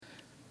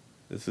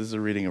This is a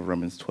reading of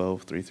Romans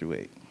 12, 3 through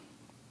 8.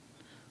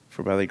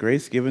 For by the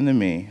grace given to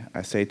me,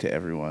 I say to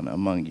everyone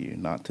among you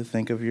not to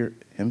think of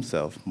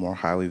himself more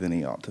highly than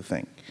he ought to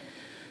think,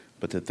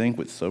 but to think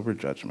with sober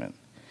judgment,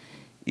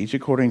 each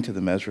according to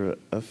the measure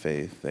of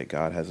faith that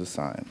God has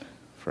assigned.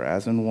 For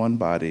as in one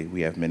body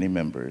we have many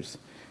members,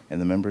 and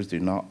the members do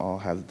not all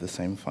have the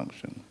same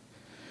function.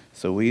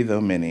 So we,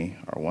 though many,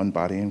 are one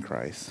body in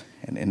Christ,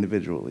 and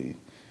individually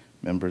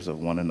members of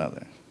one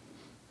another.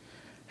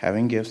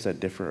 Having gifts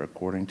that differ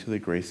according to the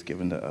grace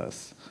given to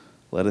us,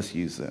 let us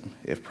use them.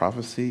 If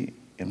prophecy,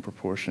 in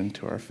proportion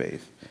to our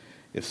faith.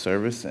 If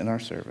service, in our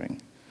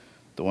serving.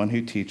 The one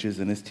who teaches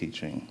in his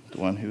teaching. The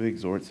one who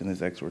exhorts in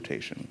his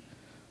exhortation.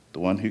 The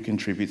one who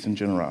contributes in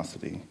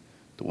generosity.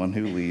 The one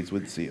who leads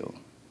with zeal.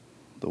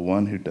 The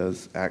one who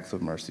does acts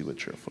of mercy with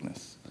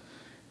cheerfulness.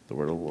 The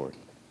word of the Lord.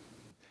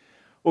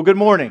 Well, good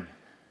morning.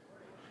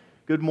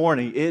 Good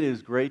morning. It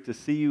is great to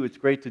see you. It's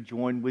great to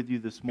join with you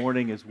this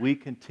morning as we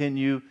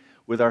continue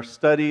with our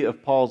study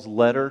of Paul's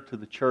letter to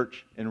the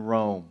church in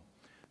Rome.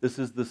 This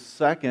is the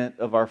second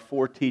of our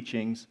 4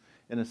 teachings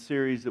in a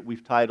series that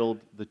we've titled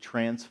The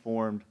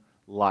Transformed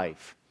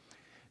Life.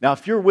 Now,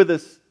 if you're with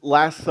us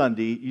last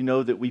Sunday, you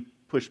know that we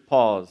pushed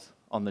pause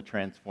on the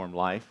transformed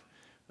life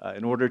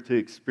in order to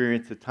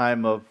experience a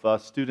time of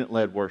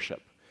student-led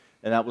worship.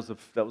 And that was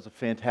a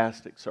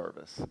fantastic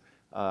service.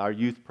 Our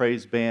youth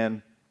praise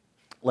band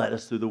led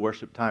us through the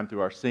worship time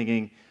through our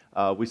singing.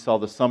 We saw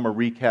the summer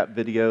recap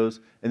videos,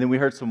 and then we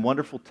heard some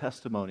wonderful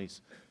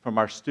testimonies from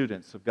our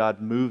students of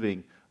God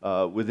moving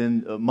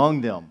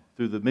among them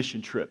through the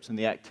mission trips and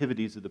the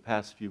activities of the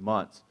past few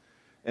months.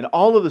 And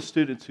all of the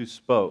students who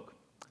spoke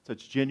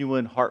such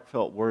genuine,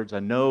 heartfelt words, I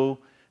know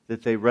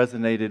that they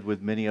resonated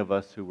with many of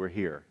us who were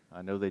here.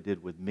 I know they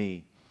did with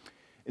me.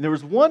 And there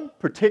was one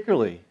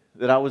particularly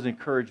that I was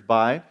encouraged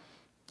by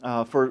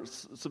for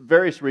some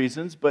various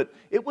reasons, but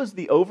it was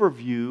the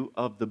overview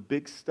of the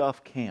Big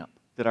Stuff camp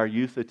that our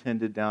youth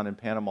attended down in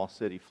Panama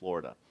City,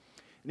 Florida.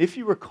 And if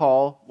you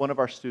recall, one of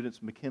our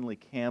students, McKinley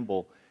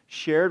Campbell,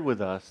 shared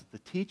with us the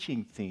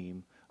teaching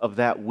theme of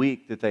that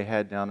week that they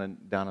had down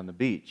on the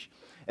beach.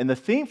 And the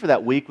theme for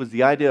that week was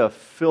the idea of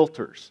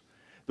filters,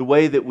 the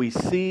way that we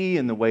see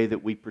and the way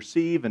that we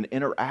perceive and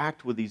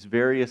interact with these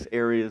various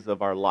areas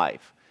of our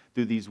life,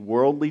 through these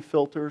worldly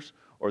filters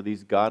or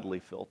these godly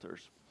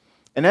filters.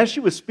 And as she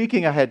was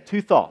speaking, I had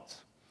 2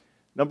 thoughts.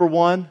 Number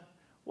one,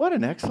 what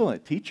an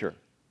excellent teacher.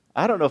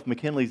 I don't know if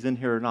McKinley's in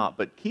here or not,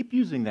 but keep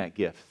using that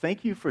gift.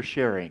 Thank you for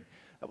sharing.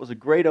 That was a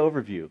great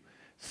overview.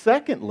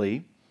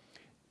 Secondly,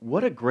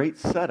 what a great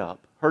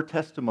setup her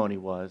testimony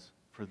was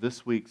for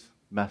this week's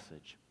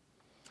message.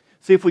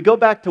 See, if we go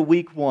back to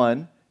week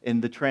 1 in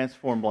the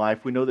Transformed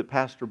Life, we know that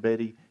Pastor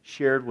Betty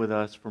shared with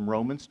us from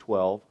Romans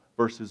 12,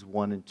 verses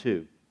 1 and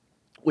 2,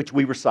 which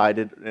we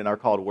recited in our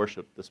call to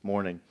worship this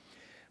morning.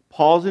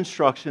 Paul's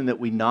instruction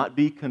that we not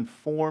be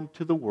conformed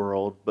to the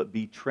world, but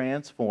be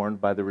transformed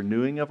by the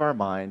renewing of our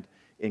mind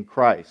in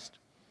Christ.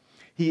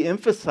 He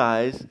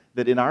emphasized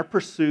that in our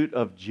pursuit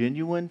of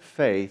genuine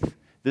faith,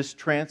 this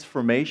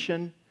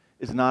transformation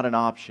is not an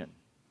option.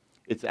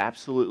 It's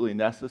absolutely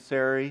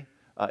necessary.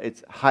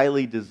 It's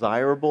highly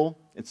desirable.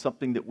 It's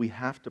something that we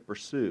have to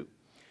pursue.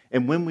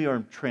 And when we are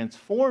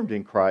transformed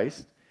in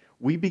Christ,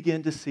 we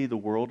begin to see the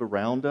world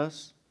around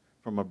us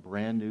from a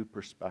brand new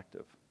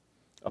perspective.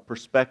 A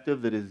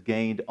perspective that is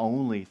gained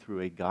only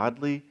through a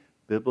godly,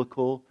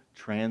 biblical,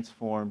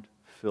 transformed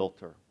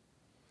filter.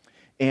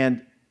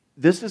 And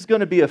this is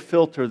going to be a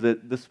filter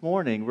that this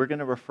morning we're going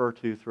to refer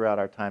to throughout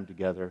our time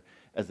together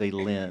as a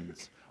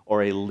lens,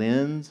 or a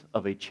lens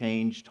of a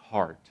changed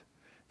heart.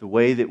 The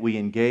way that we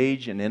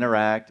engage and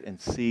interact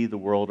and see the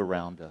world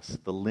around us.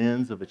 The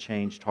lens of a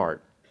changed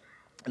heart.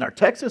 And our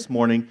text this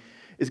morning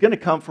is going to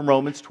come from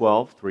Romans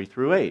 12, 3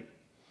 through 8.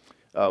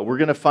 We're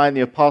going to find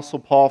the Apostle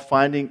Paul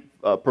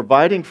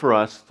providing for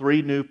us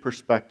 3 new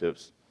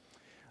perspectives.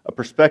 A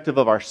perspective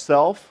of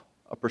ourself,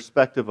 a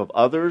perspective of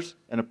others,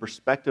 and a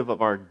perspective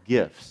of our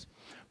gifts.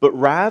 But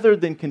rather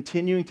than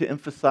continuing to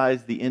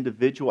emphasize the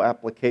individual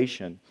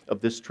application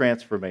of this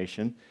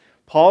transformation,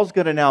 Paul's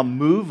going to now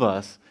move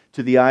us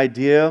to the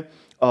idea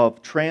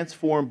of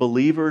transformed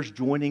believers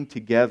joining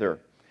together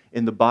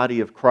in the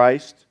body of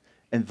Christ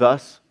and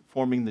thus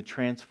forming the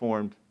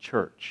transformed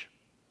church.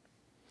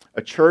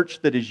 A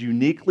church that is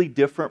uniquely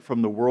different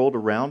from the world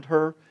around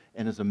her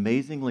and is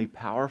amazingly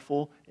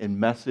powerful in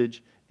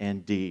message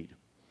and deed.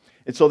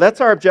 And so that's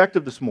our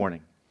objective this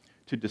morning,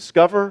 to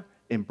discover,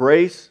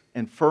 embrace,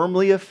 and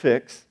firmly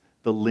affix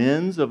the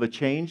lens of a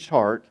changed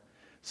heart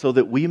so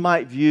that we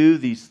might view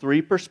these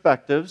 3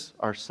 perspectives,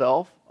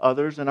 ourself,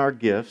 others, and our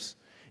gifts,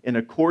 in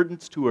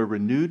accordance to a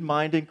renewed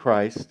mind in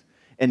Christ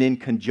and in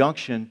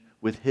conjunction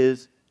with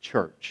His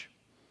church.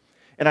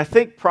 And I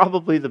think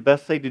probably the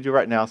best thing to do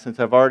right now, since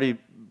I've already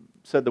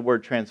said the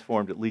word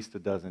transformed at least a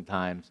dozen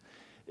times,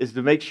 is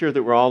to make sure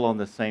that we're all on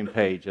the same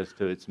page as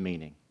to its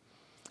meaning.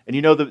 And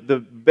you know, the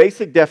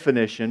basic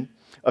definition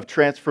of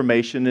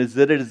transformation is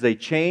that it is a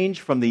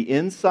change from the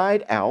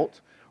inside out,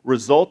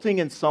 resulting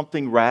in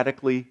something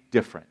radically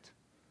different.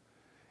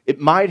 It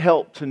might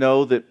help to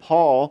know that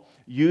Paul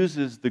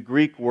uses the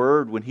Greek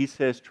word when he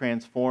says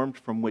transformed,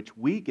 from which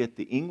we get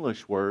the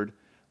English word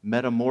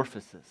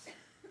metamorphosis.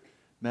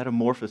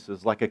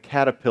 Metamorphosis, like a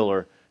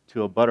caterpillar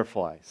to a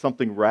butterfly,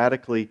 something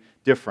radically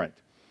different.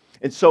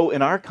 And so,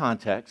 in our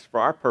context, for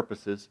our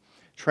purposes,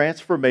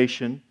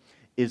 transformation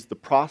is the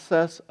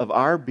process of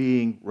our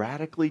being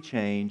radically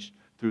changed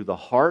through the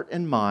heart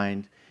and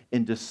mind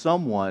into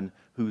someone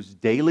whose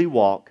daily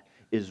walk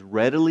is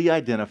readily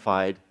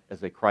identified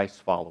as a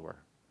Christ follower,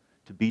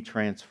 to be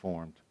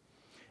transformed.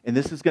 And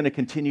this is going to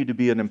continue to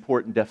be an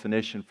important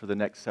definition for the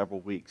next several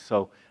weeks.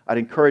 So I'd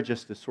encourage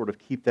us to sort of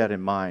keep that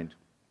in mind.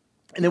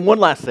 And then one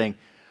last thing.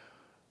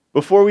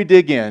 Before we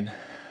dig in,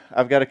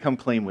 I've got to come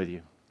clean with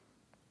you.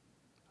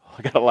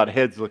 I got a lot of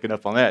heads looking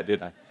up on that,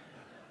 didn't I?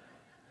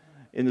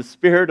 In the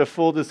spirit of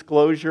full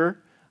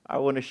disclosure, I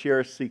want to share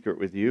a secret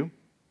with you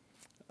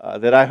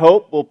that I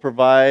hope will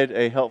provide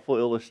a helpful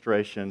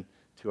illustration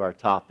to our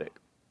topic.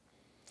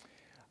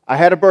 I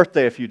had a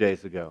birthday a few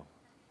days ago.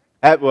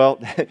 Well,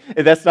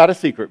 that's not a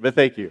secret, but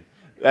thank you.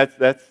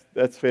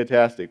 That's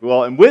fantastic.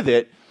 Well, and with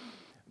it,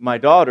 my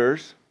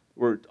daughters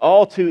were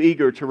all too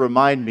eager to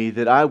remind me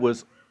that I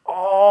was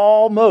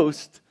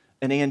almost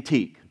an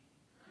antique.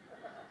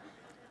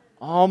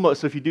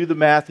 Almost. So if you do the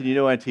math and you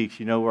know antiques,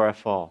 you know where I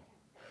fall.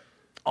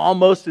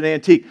 Almost an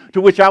antique.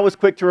 To which I was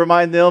quick to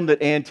remind them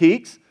that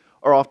antiques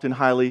are often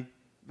highly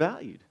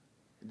valued,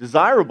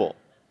 desirable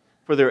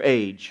for their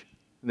age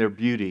and their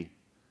beauty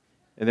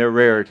and their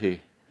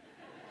rarity.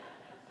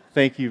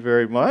 Thank you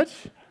very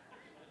much.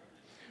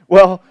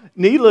 Well,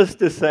 needless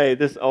to say,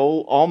 this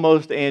old,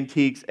 almost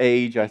antique's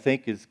age, I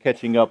think, is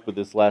catching up with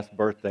this last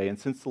birthday. And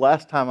since the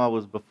last time I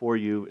was before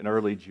you in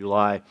early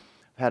July, I've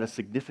had a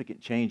significant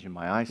change in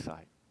my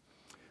eyesight.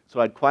 So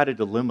I had quite a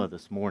dilemma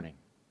this morning.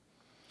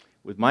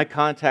 With my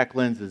contact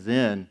lenses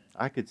in,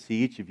 I could see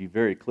each of you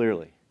very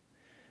clearly.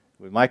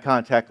 With my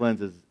contact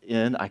lenses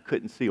in, I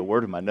couldn't see a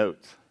word of my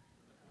notes.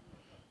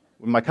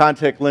 With my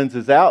contact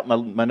lenses out,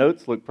 my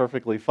notes look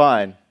perfectly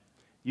fine.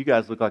 You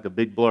guys look like a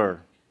big blur.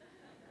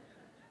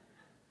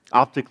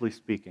 Optically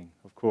speaking,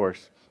 of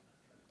course.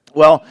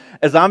 Well,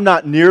 as I'm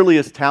not nearly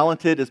as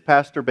talented as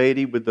Pastor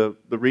Beatty with the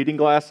reading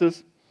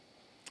glasses,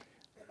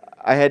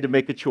 I had to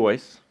make a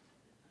choice.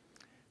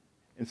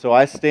 And so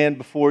I stand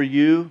before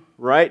you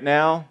right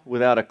now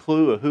without a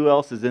clue of who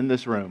else is in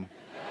this room.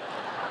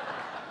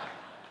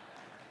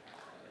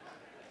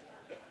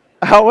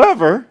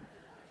 However,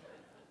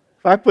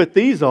 if I put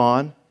these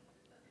on,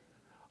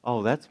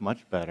 oh, that's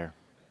much better.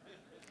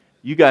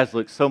 You guys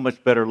look so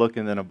much better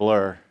looking than a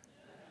blur.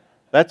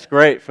 That's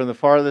great. From the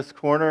farthest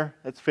corner,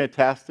 that's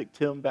fantastic.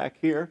 Tim back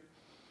here.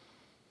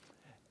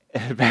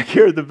 And back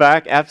here in the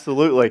back,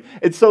 absolutely.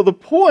 And so the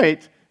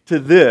point to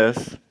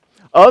this,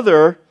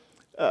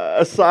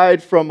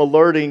 aside from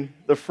alerting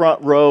the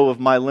front row of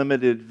my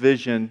limited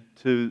vision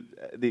to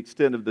the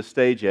extent of the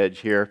stage edge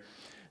here,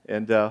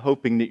 and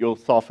hoping that you'll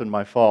soften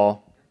my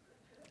fall,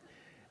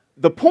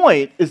 the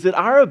point is that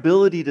our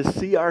ability to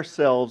see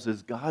ourselves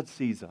as God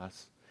sees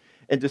us,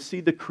 and to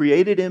see the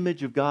created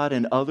image of God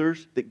in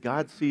others that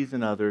God sees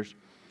in others,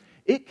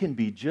 it can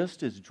be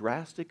just as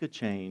drastic a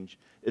change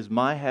as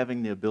my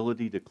having the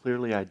ability to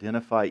clearly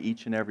identify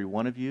each and every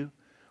one of you,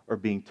 or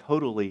being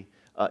totally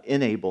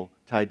unable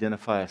to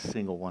identify a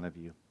single one of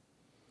you.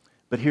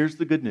 But here's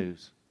the good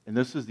news, and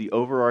this is the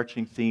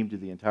overarching theme to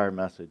the entire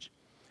message.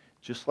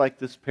 Just like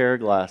this pair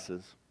of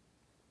glasses,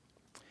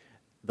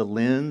 the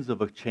lens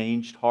of a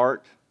changed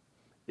heart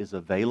is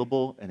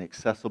available and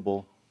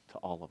accessible to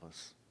all of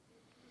us.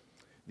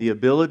 The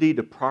ability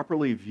to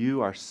properly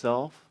view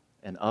ourselves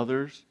and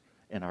others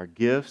and our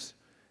gifts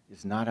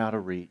is not out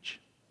of reach.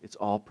 It's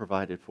all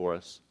provided for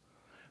us.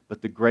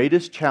 But the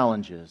greatest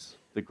challenges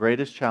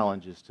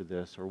to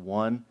this are,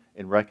 one,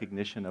 in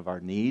recognition of our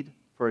need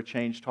for a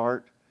changed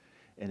heart,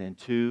 and in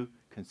two,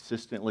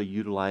 consistently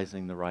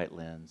utilizing the right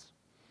lens.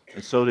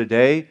 And so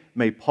today,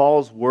 may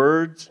Paul's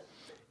words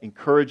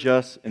encourage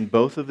us in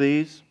both of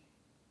these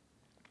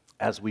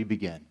as we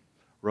begin.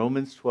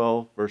 Romans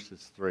 12,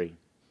 verses 3.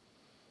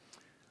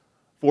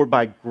 For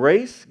by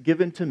grace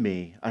given to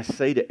me, I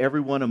say to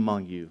everyone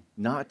among you,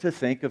 not to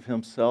think of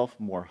himself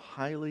more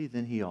highly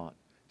than he ought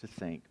to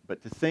think,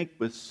 but to think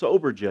with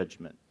sober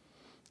judgment,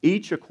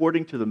 each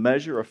according to the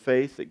measure of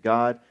faith that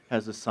God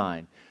has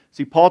assigned.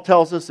 See, Paul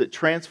tells us that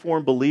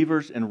transformed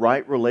believers in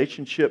right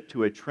relationship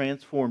to a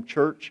transformed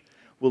church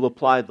will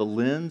apply the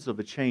lens of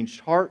a changed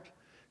heart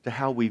to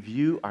how we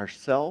view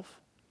ourselves.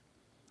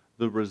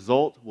 The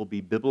result will be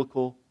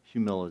biblical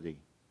humility.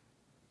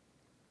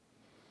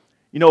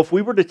 You know, if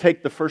we were to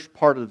take the first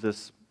part of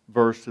this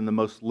verse in the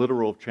most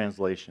literal of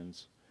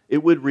translations,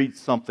 it would read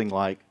something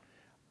like,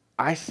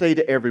 I say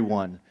to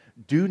everyone,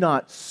 do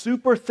not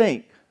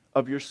superthink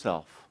of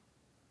yourself.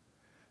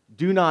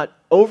 Do not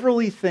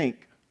overly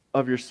think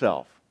of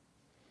yourself.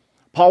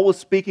 Paul was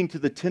speaking to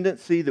the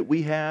tendency that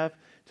we have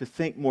to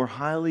think more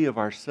highly of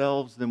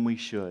ourselves than we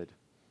should.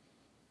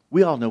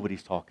 We all know what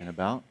he's talking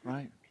about,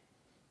 right?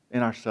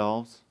 In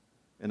ourselves,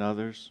 in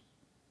others.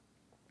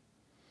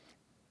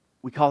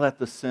 We call that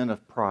the sin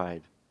of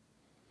pride.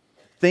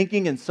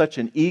 Thinking in such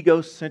an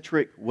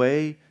egocentric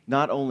way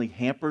not only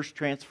hampers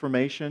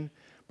transformation,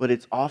 but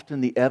it's often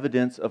the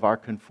evidence of our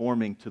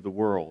conforming to the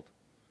world,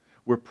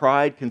 where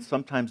pride can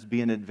sometimes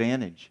be an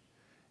advantage.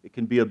 It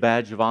can be a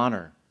badge of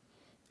honor.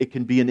 It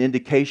can be an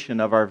indication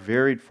of our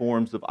varied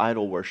forms of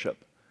idol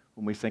worship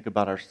when we think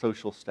about our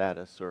social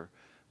status or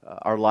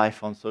our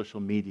life on social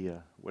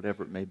media,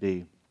 whatever it may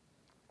be.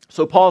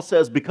 So Paul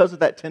says, because of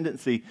that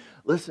tendency,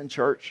 listen,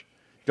 church,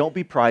 don't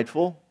be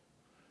prideful.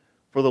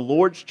 For the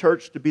Lord's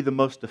church to be the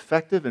most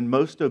effective and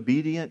most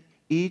obedient,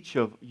 each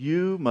of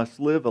you must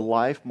live a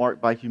life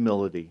marked by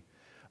humility.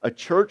 A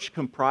church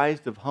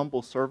comprised of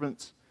humble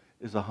servants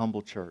is a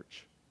humble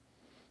church.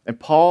 And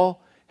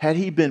Paul, had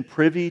he been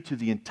privy to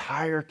the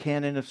entire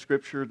canon of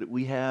Scripture that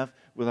we have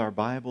with our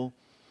Bible,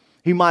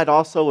 he might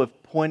also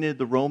have pointed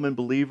the Roman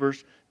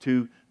believers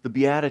to the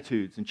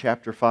Beatitudes in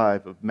chapter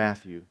 5 of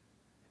Matthew,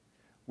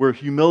 where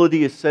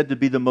humility is said to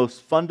be the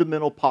most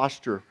fundamental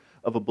posture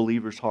of a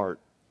believer's heart.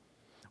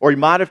 Or he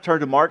might have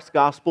turned to Mark's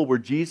gospel, where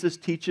Jesus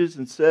teaches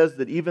and says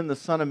that even the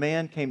Son of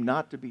Man came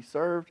not to be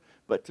served,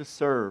 but to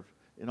serve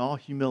in all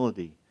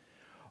humility.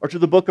 Or to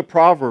the book of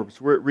Proverbs,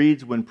 where it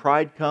reads, when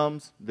pride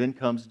comes, then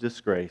comes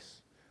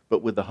disgrace,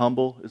 but with the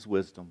humble is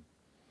wisdom.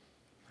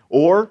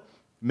 Or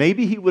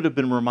maybe he would have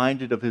been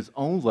reminded of his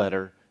own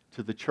letter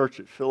to the church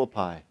at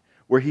Philippi,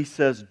 where he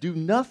says, do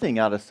nothing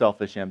out of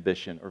selfish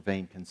ambition or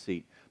vain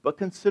conceit, but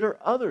consider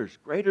others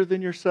greater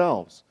than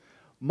yourselves,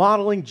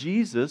 modeling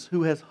Jesus,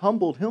 who has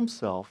humbled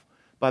himself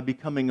by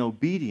becoming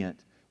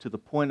obedient to the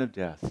point of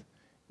death,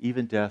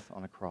 even death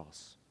on a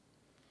cross.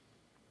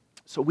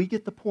 So we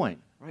get the point,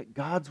 right?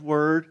 God's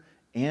Word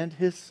and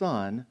His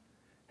Son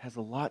has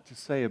a lot to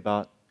say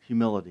about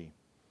humility.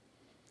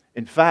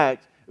 In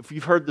fact, if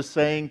you've heard the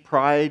saying,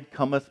 pride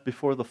cometh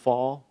before the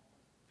fall,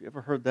 have you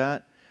ever heard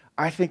that?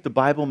 I think the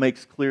Bible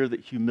makes clear that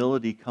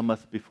humility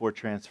cometh before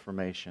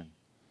transformation.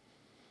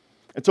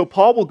 And so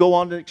Paul will go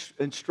on to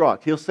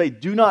instruct. He'll say,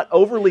 do not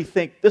overly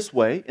think this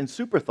way in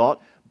super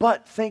thought,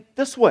 but think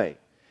this way.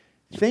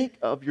 Think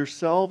of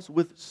yourselves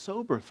with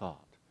sober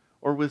thought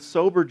or with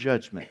sober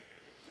judgment.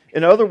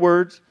 In other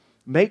words,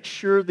 make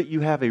sure that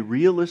you have a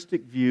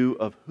realistic view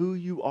of who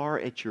you are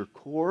at your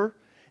core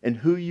and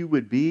who you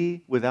would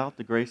be without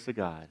the grace of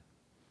God.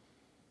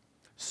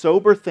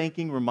 Sober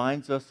thinking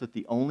reminds us that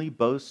the only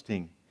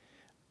boasting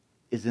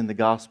is in the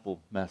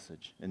gospel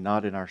message and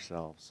not in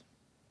ourselves.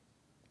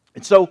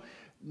 And so,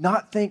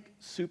 not think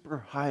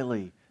super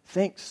highly,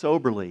 think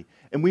soberly.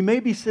 And we may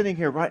be sitting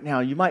here right now,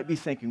 you might be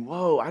thinking,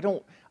 whoa, I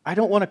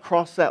don't want to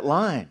cross that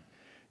line.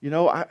 You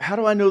know, how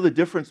do I know the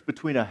difference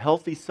between a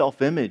healthy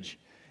self-image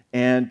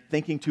and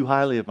thinking too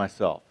highly of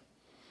myself?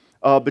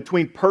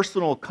 Between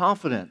personal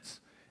confidence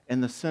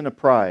and the sin of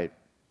pride?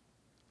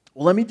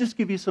 Well, let me just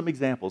give you some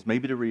examples,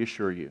 maybe to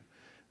reassure you,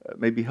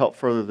 maybe help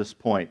further this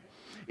point.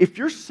 If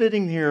you're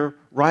sitting here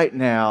right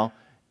now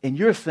and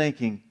you're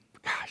thinking,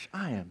 gosh,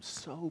 I am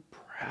so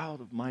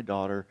proud of my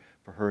daughter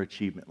for her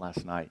achievement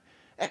last night.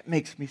 That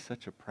makes me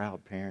such a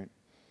proud parent.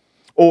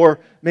 Or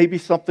maybe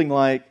something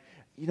like,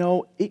 you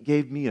know, it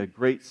gave me a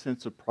great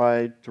sense of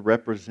pride to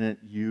represent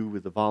you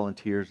with the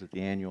volunteers at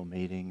the annual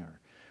meeting.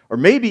 Or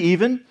maybe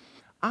even,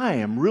 I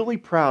am really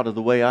proud of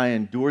the way I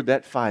endured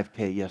that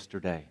 5K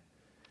yesterday.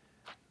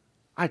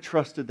 I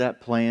trusted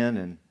that plan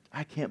and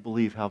I can't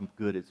believe how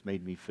good it's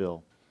made me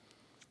feel.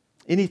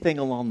 Anything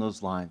along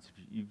those lines,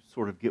 if you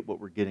sort of get what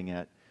we're getting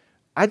at,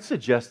 I'd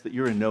suggest that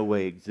you're in no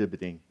way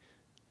exhibiting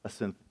a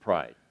sinful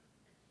pride.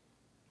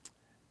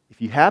 If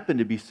you happen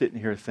to be sitting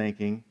here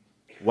thinking,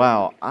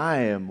 wow, I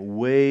am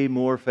way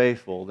more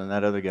faithful than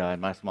that other guy in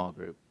my small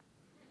group.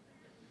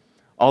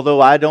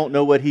 Although I don't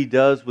know what he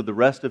does with the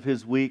rest of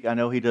his week, I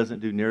know he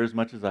doesn't do near as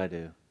much as I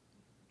do.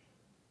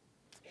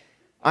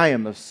 I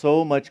am of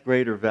so much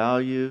greater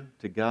value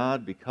to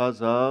God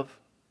because of,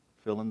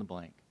 fill in the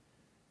blank,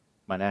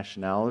 my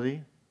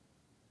nationality,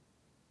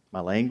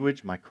 my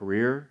language, my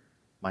career,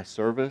 my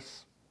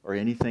service, or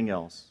anything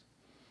else.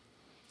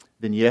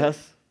 Then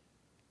yes,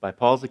 by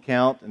Paul's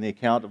account and the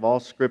account of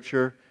all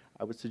Scripture,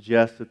 I would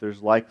suggest that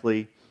there's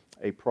likely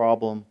a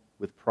problem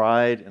with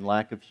pride and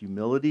lack of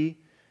humility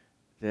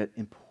that,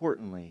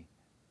 importantly,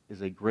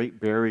 is a great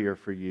barrier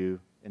for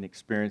you in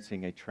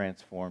experiencing a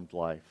transformed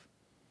life.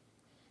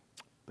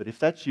 But if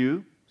that's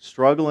you,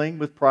 struggling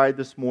with pride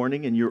this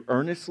morning, and you're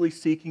earnestly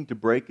seeking to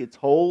break its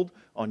hold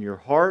on your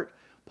heart,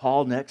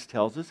 Paul next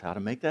tells us how to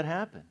make that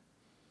happen.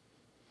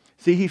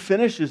 See, he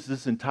finishes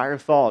this entire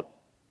thought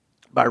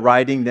by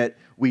writing that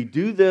we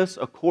do this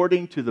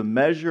according to the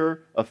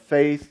measure of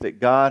faith that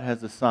God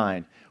has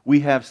assigned. We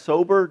have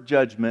sober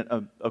judgment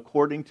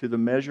according to the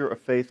measure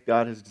of faith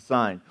God has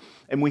designed.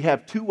 And we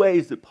have two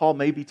ways that Paul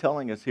may be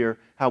telling us here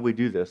how we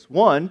do this.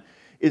 One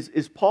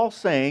is Paul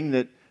saying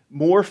that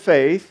more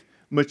faith,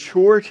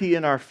 maturity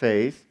in our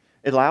faith,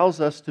 allows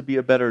us to be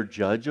a better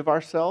judge of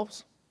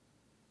ourselves?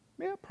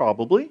 Yeah,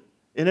 probably.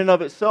 In and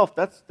of itself,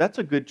 that's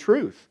a good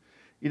truth.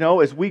 You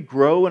know, as we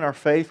grow in our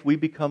faith, we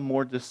become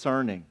more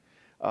discerning.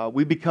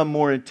 We become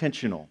more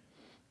intentional.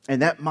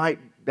 And that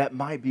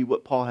might be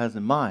what Paul has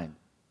in mind.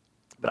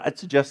 But I'd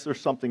suggest there's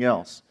something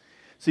else.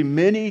 See,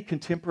 many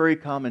contemporary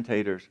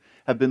commentators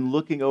have been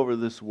looking over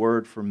this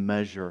word for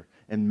measure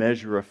and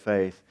measure of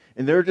faith,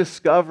 and they're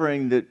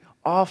discovering that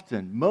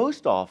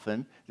most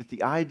often, that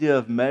the idea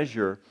of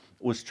measure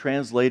was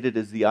translated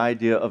as the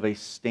idea of a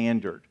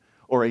standard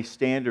or a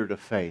standard of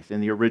faith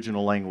in the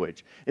original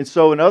language. And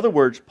so, in other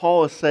words,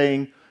 Paul is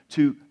saying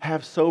to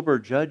have sober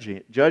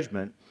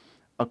judgment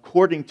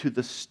according to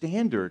the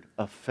standard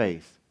of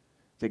faith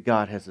that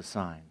God has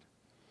assigned.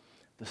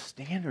 The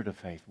standard of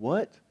faith.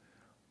 What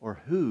or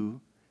who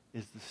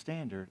is the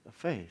standard of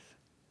faith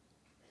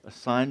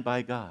assigned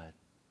by God?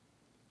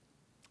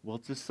 Well,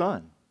 it's His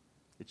Son.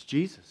 It's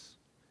Jesus.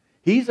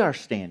 He's our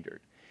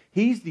standard.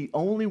 He's the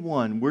only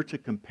one we're to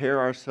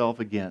compare ourselves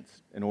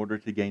against in order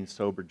to gain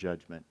sober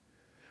judgment.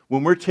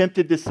 When we're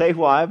tempted to say,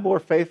 well, I'm more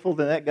faithful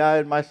than that guy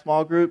in my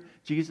small group,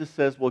 Jesus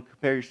says, well,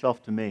 compare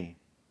yourself to me.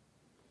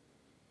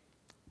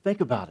 Think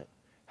about it.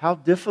 How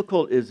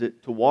difficult is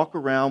it to walk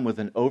around with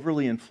an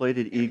overly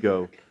inflated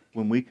ego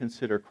when we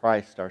consider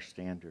Christ our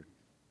standard?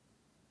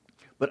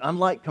 But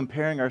unlike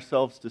comparing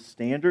ourselves to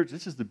standards,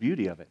 this is the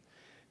beauty of it.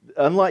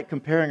 Unlike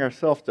comparing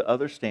ourselves to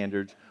other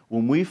standards,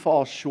 when we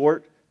fall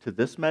short to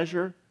this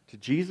measure, to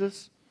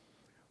Jesus,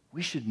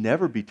 we should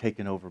never be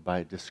taken over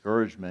by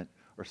discouragement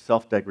or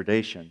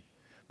self-degradation,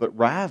 but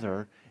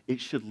rather it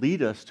should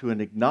lead us to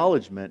an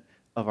acknowledgement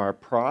of our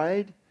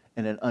pride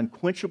and an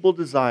unquenchable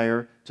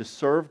desire to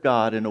serve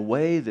God in a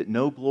way that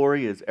no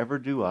glory is ever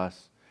due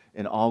us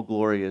and all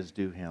glory is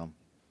due Him.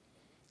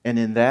 And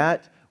in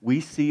that,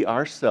 we see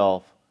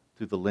ourselves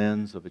through the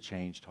lens of a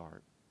changed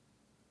heart.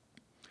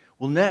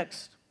 Well,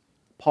 next,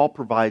 Paul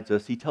provides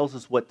us, he tells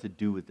us what to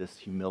do with this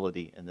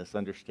humility and this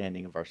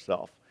understanding of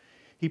ourselves.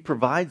 He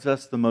provides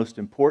us the most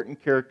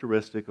important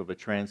characteristic of a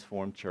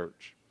transformed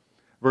church.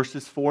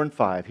 Verses 4 and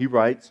 5, he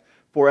writes,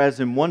 "For as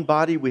in one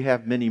body we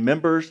have many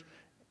members,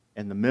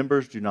 and the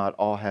members do not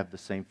all have the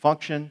same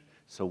function,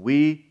 so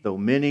we, though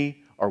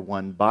many, are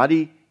one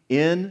body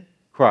in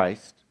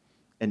Christ,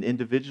 and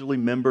individually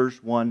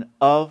members one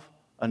of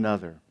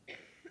another."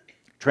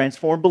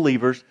 Transformed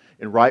believers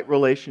in right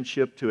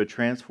relationship to a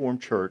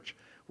transformed church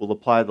will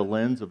apply the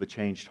lens of a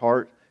changed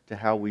heart to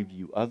how we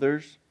view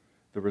others.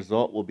 The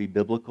result will be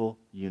biblical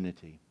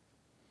unity.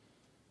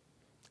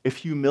 If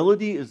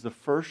humility is the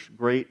first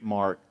great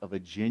mark of a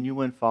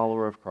genuine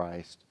follower of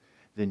Christ,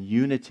 then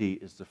unity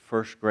is the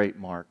first great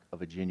mark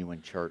of a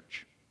genuine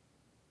church.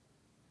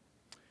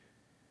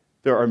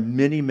 There are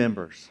many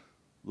members,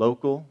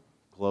 local,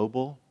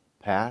 global,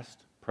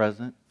 past,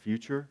 present,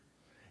 future,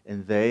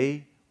 and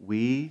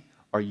we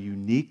are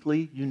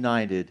uniquely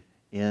united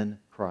in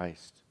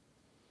Christ.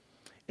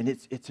 And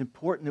it's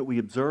important that we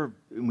observe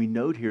and we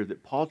note here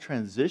that Paul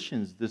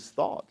transitions this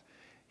thought.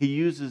 He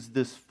uses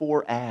this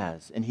 "for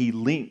as," and he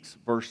links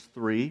verse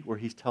 3, where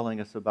he's telling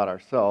us about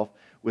ourselves,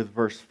 with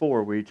verse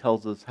 4, where he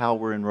tells us how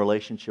we're in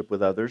relationship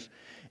with others.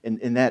 And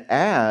in that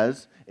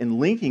 "as," in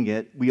linking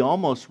it, we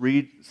almost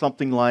read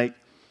something like,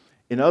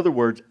 in other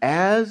words,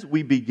 as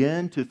we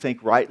begin to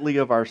think rightly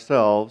of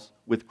ourselves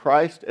with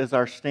Christ as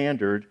our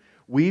standard,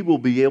 we will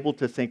be able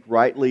to think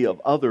rightly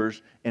of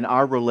others in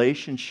our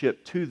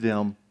relationship to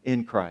them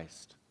in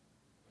Christ.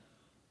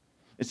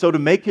 And so to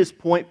make his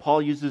point,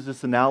 Paul uses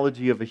this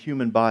analogy of a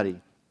human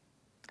body.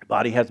 The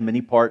body has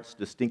many parts,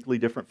 distinctly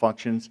different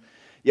functions,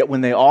 yet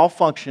when they all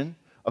function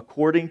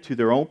according to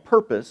their own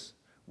purpose,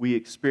 we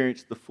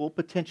experience the full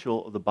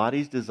potential of the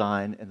body's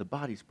design and the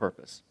body's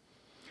purpose.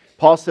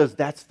 Paul says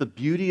that's the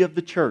beauty of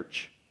the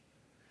church.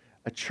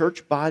 A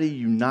church body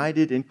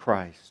united in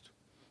Christ.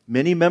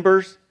 Many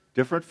members,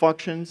 different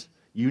functions,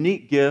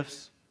 unique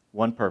gifts,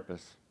 one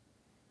purpose.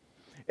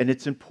 And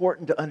it's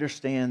important to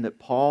understand that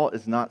Paul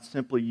is not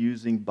simply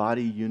using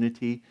body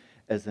unity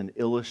as an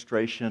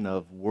illustration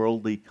of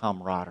worldly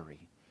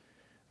camaraderie.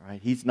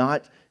 Right? He's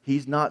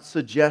not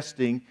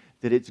suggesting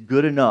that it's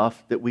good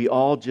enough that we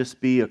all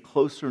just be a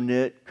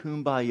closer-knit,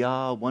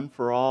 kumbaya, one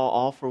for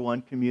all for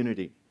one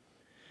community.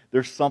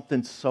 There's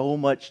something so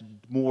much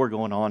more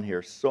going on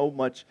here, so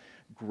much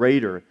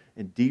greater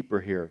and deeper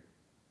here.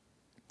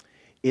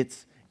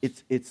 It's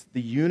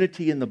the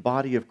unity in the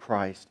body of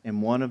Christ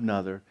and one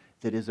another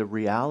that is a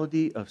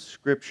reality of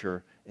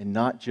Scripture and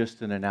not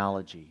just an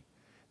analogy.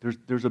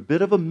 There's a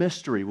bit of a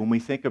mystery when we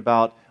think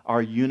about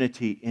our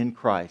unity in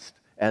Christ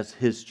as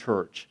His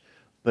church,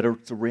 but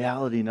it's a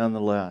reality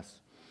nonetheless.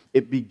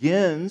 It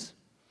begins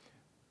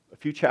a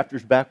few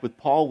chapters back with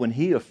Paul when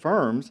he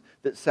affirms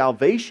that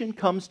salvation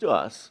comes to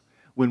us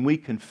when we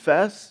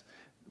confess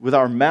with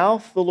our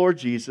mouth the Lord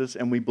Jesus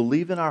and we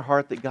believe in our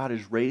heart that God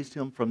has raised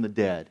Him from the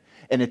dead.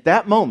 And at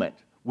that moment,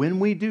 when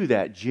we do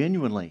that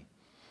genuinely,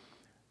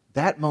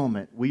 that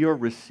moment we are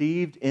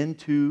received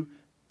into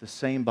the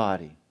same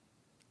body.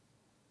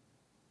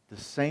 The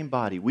same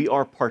body. We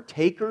are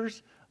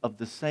partakers of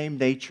the same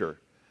nature.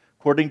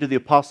 According to the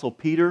Apostle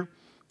Peter,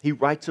 he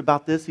writes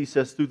about this. He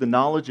says, through the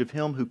knowledge of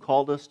Him who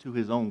called us to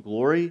His own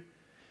glory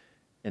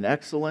and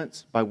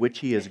excellence, by which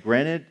He has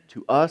granted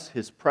to us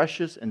His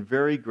precious and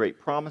very great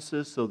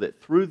promises, so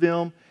that through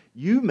them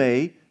you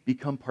may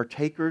become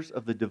partakers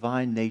of the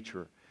divine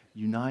nature,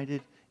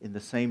 united in the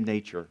same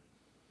nature.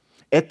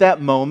 At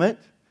that moment,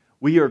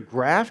 we are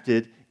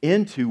grafted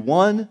into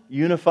one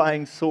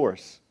unifying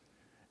source.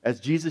 As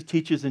Jesus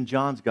teaches in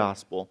John's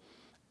Gospel,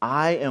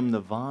 I am the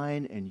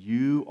vine and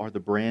you are the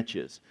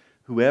branches.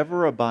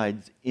 Whoever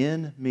abides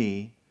in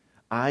me,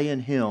 I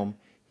in him,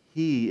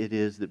 he it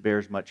is that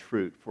bears much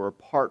fruit. For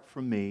apart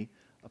from me,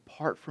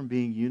 apart from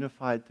being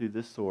unified through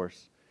this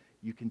source,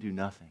 you can do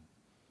nothing.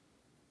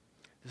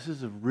 This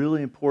is a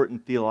really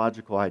important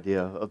theological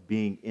idea of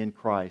being in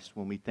Christ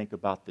when we think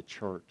about the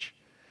church.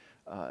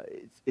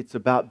 It's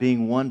about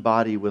being one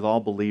body with all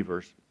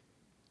believers.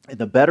 And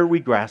the better we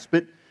grasp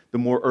it, the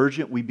more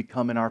urgent we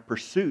become in our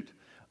pursuit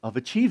of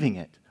achieving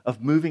it,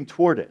 of moving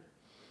toward it.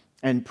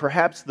 And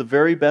perhaps the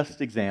very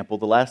best example,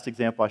 the last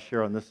example I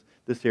share on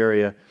this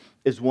area,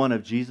 is one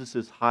of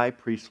Jesus' high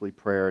priestly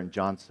prayer in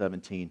John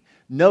 17.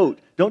 Note,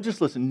 don't just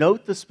listen,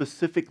 note the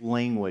specific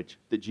language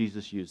that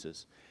Jesus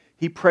uses.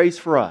 He prays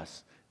for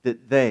us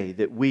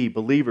that we,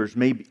 believers,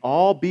 may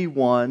all be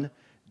one,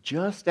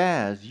 just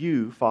as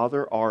you,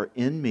 Father, are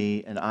in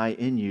me and I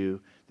in you,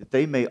 that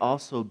they may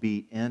also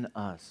be in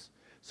us,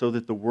 so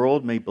that the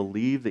world may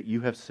believe that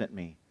you have sent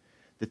me,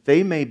 that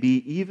they may be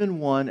even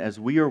one as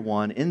we are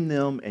one, in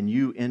them and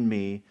you in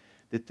me,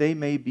 that they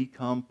may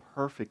become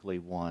perfectly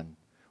one.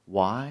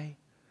 Why?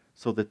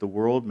 So that the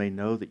world may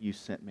know that you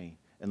sent me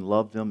and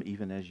love them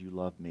even as you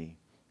love me.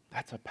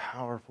 That's a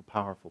powerful,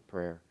 powerful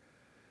prayer.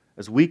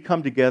 As we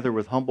come together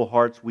with humble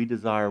hearts, we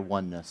desire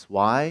oneness.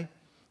 Why?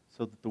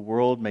 So that the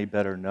world may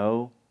better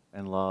know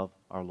and love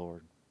our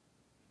Lord.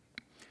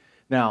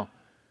 Now,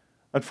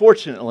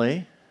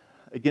 unfortunately,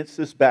 against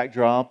this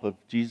backdrop of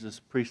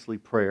Jesus' priestly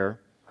prayer,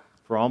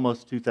 for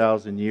almost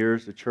 2,000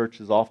 years, the church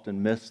has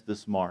often missed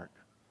this mark.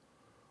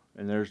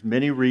 And there's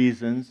many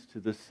reasons to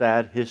this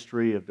sad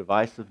history of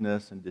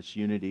divisiveness and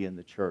disunity in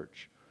the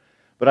church.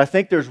 But I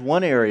think there's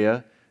one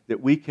area that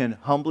we can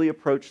humbly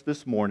approach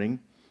this morning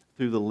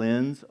through the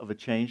lens of a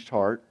changed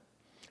heart,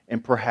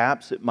 and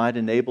perhaps it might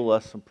enable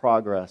us some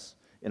progress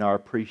in our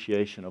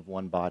appreciation of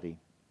one body,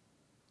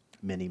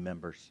 many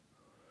members.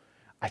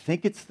 I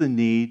think it's the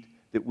need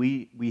that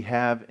we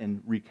have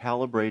in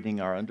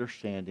recalibrating our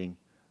understanding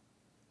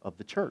of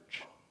the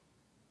church.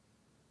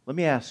 Let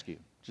me ask you,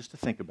 just to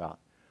think about,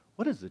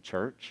 what is the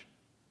church?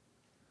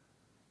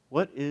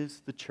 What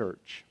is the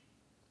church?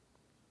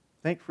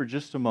 Think for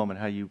just a moment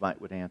how you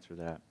would answer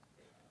that.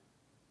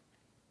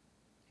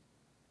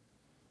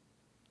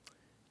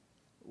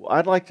 Well,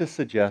 I'd like to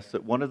suggest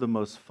that one of the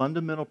most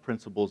fundamental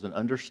principles in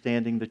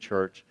understanding the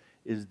church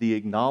is the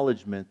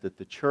acknowledgement that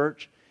the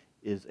church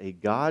is a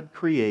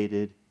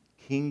God-created,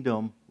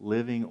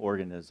 kingdom-living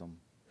organism.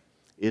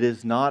 It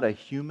is not a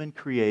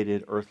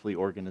human-created earthly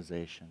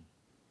organization.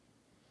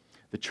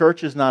 The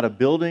church is not a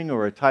building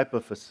or a type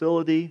of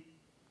facility.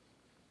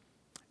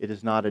 It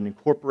is not an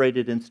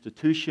incorporated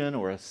institution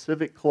or a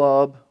civic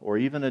club or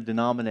even a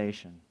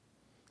denomination.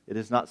 It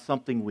is not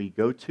something we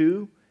go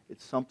to.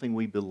 It's something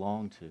we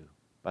belong to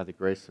by the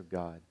grace of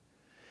God.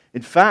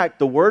 In fact,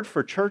 the word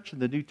for church in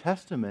the New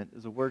Testament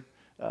is the word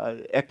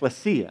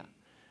ecclesia.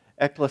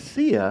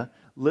 Ecclesia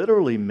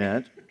literally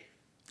meant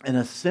an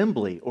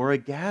assembly or a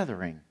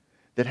gathering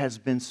that has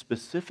been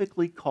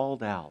specifically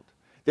called out,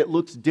 that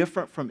looks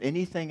different from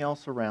anything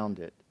else around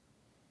it.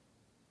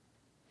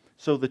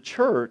 So the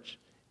church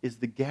is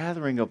the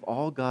gathering of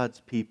all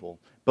God's people,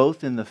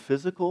 both in the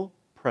physical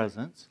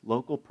presence,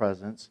 local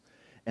presence,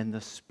 and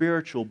the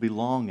spiritual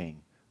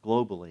belonging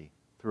globally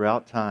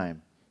throughout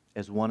time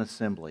as one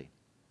assembly.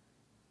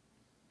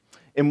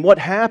 And what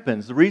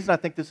happens, the reason I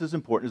think this is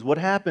important, is what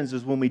happens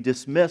is when we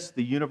dismiss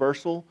the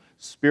universal,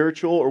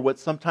 spiritual, or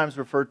what's sometimes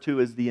referred to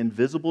as the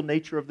invisible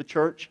nature of the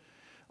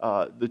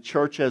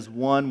church as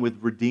one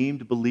with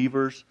redeemed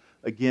believers,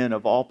 again,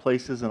 of all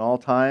places and all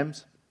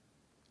times,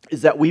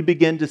 is that we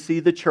begin to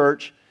see the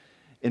church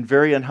in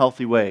very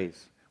unhealthy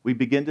ways. We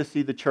begin to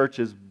see the church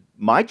as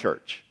my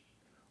church,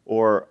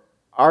 or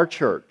our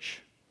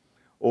church,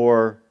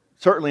 or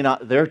certainly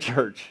not their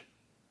church.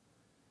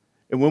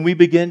 And when we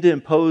begin to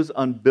impose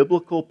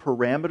unbiblical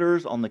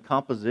parameters on the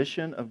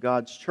composition of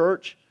God's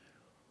church,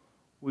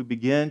 we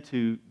begin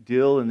to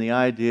deal in the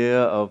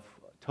idea of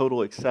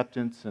total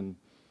acceptance and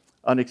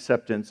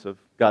unacceptance of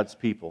God's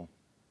people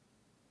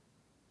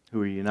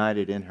who are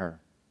united in her.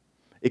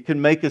 It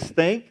can make us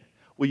think,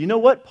 well, you know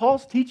what?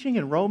 Paul's teaching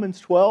in Romans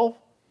 12,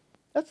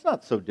 that's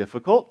not so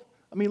difficult.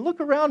 I mean,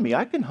 look around me.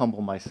 I can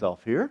humble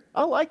myself here.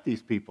 I like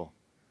these people.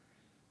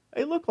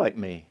 They look like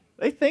me.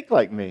 They think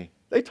like me.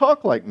 They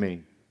talk like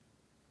me.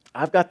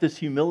 I've got this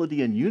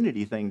humility and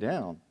unity thing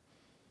down.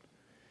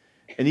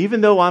 And even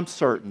though I'm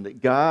certain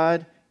that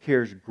God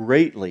cares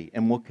greatly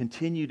and will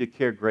continue to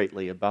care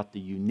greatly about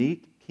the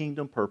unique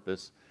kingdom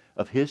purpose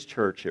of His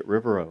church at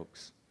River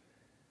Oaks,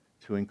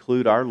 to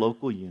include our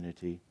local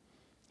unity,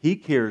 He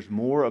cares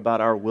more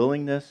about our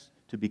willingness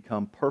to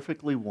become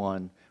perfectly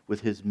one with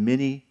His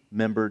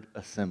many-membered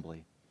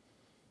assembly.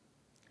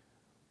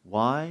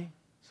 Why?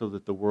 So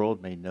that the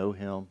world may know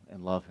Him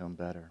and love Him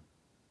better.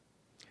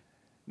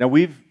 Now,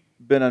 we've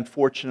been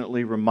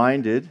unfortunately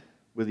reminded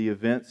with the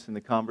events and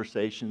the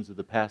conversations of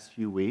the past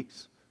few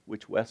weeks,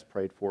 which Wes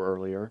prayed for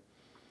earlier,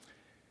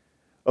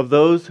 of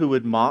those who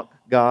would mock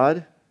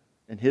God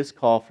and His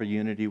call for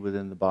unity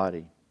within the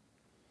body.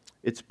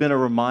 It's been a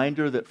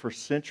reminder that for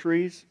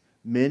centuries,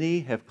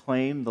 many have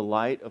claimed the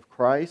light of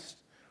Christ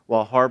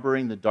while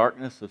harboring the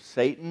darkness of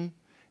Satan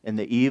and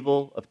the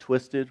evil of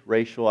twisted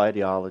racial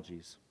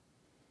ideologies.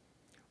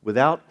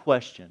 Without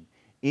question,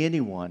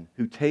 anyone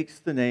who takes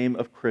the name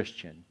of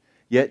Christian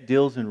yet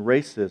deals in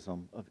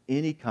racism of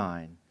any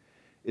kind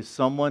is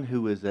someone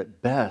who is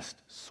at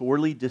best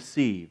sorely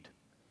deceived.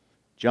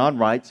 John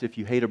writes, if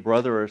you hate a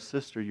brother or a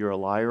sister, you're a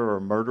liar or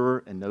a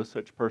murderer, and no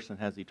such person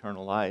has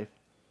eternal life.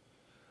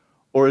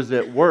 Or is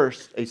at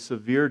worst a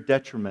severe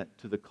detriment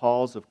to the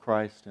cause of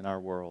Christ in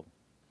our world.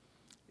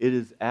 It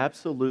is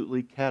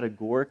absolutely,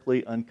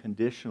 categorically,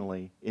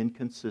 unconditionally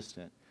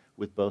inconsistent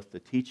with both the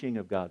teaching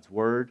of God's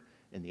Word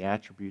and the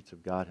attributes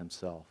of God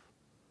Himself.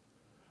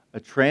 A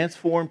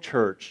transformed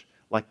church,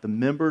 like the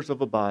members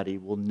of a body,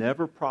 will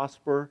never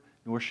prosper,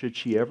 nor should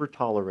she ever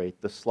tolerate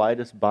the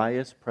slightest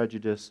bias,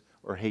 prejudice,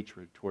 or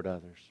hatred toward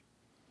others.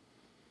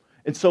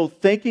 And so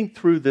thinking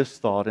through this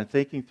thought and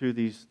thinking through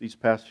these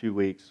past few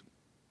weeks,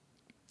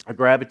 I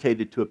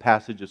gravitated to a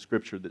passage of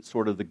Scripture that's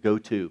sort of the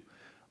go-to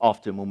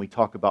often when we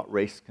talk about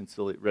race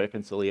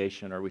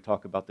reconciliation or we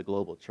talk about the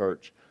global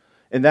church.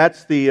 And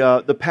that's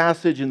the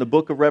passage in the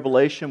book of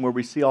Revelation where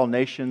we see all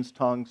nations,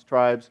 tongues,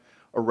 tribes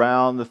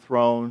around the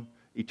throne,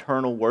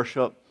 eternal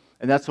worship.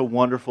 And that's a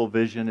wonderful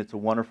vision. It's a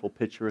wonderful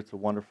picture. It's a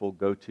wonderful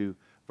go-to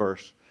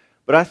verse.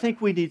 But I think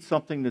we need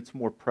something that's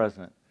more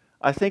present.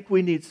 I think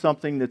we need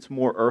something that's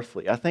more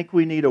earthly. I think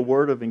we need a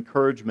word of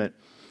encouragement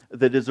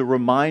that is a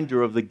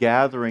reminder of the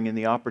gathering and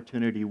the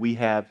opportunity we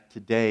have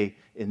today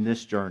in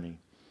this journey.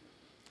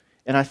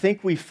 And I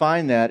think we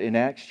find that in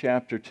Acts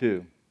chapter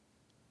 2.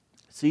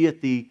 See,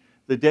 at the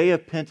day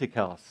of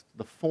Pentecost,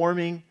 the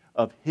forming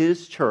of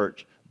His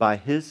church by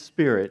His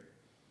Spirit,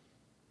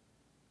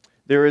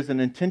 there is an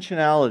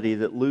intentionality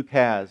that Luke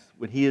has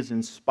when he is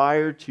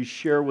inspired to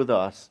share with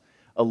us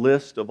a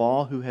list of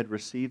all who had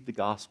received the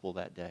gospel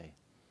that day.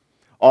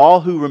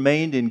 All who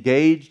remained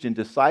engaged in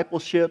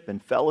discipleship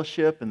and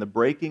fellowship and the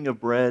breaking of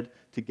bread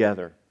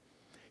together.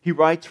 He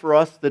writes for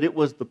us that it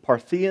was the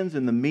Parthians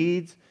and the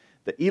Medes,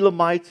 the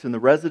Elamites and the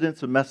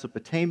residents of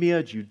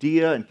Mesopotamia,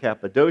 Judea and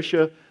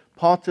Cappadocia,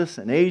 Pontus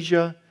and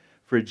Asia,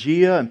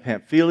 Phrygia and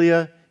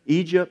Pamphylia,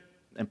 Egypt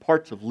and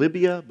parts of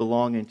Libya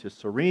belonging to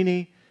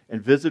Cyrene,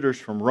 and visitors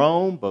from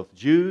Rome, both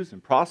Jews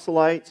and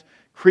proselytes,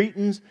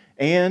 Cretans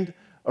and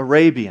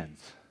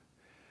Arabians.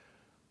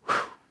 Whew.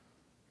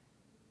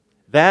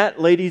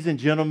 That, ladies and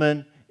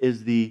gentlemen,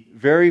 is the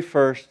very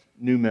first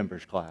new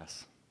members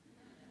class.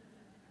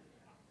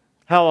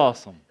 How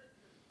awesome.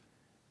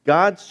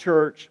 God's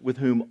church with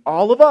whom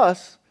all of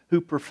us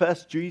who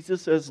profess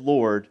Jesus as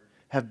Lord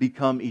have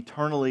become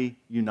eternally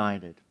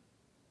united.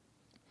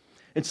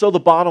 And so the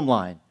bottom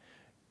line,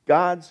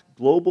 God's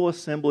global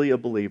assembly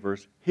of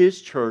believers,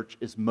 His church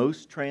is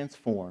most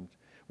transformed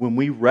when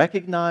we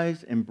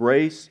recognize,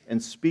 embrace,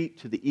 and speak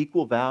to the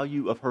equal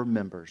value of her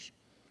members.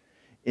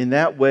 In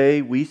that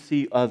way, we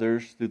see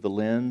others through the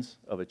lens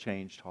of a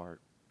changed heart.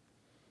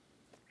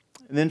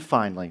 And then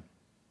finally,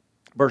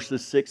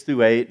 verses 6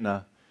 through 8, and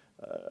a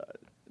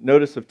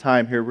notice of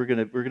time here. We're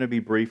going to be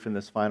brief in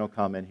this final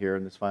comment here,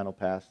 in this final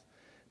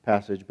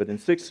passage. But in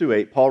 6 through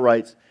 8, Paul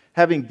writes,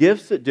 having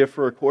gifts that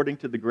differ according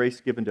to the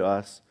grace given to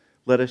us,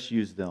 let us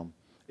use them.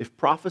 If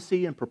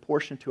prophecy in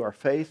proportion to our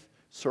faith,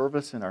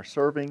 service in our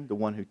serving, the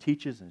one who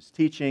teaches in his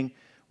teaching,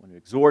 the one who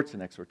exhorts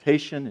in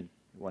exhortation, and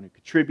the one who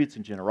contributes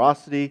in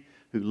generosity,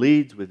 who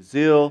leads with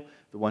zeal,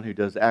 the one who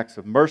does acts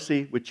of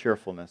mercy with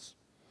cheerfulness.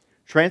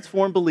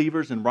 Transformed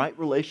believers in right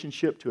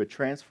relationship to a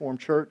transformed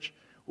church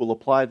will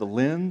apply the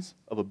lens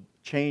of a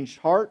changed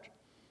heart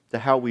to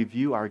how we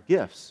view our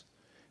gifts,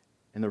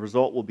 and the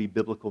result will be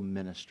biblical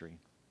ministry.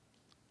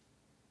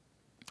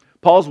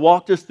 Paul's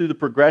walked us through the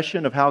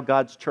progression of how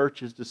God's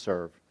church is to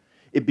serve.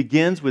 It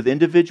begins with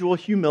individual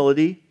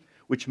humility,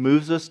 which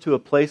moves us to a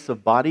place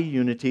of body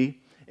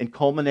unity and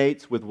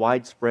culminates with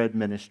widespread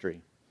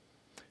ministry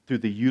through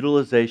the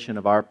utilization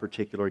of our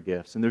particular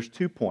gifts. And there's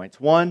 2 points.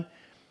 One,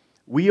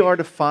 we are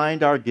to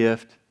find our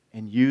gift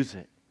and use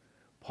it.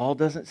 Paul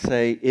doesn't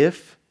say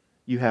if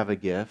you have a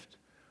gift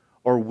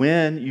or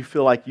when you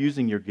feel like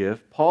using your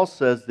gift. Paul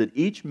says that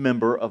each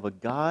member of a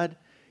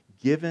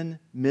God-given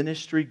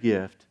ministry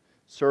gift,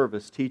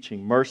 service,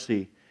 teaching,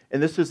 mercy,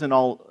 and this isn't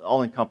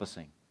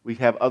all-encompassing. We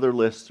have other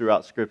lists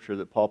throughout Scripture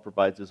that Paul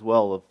provides as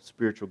well of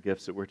spiritual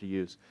gifts that we're to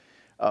use.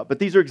 But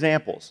these are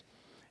examples.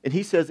 And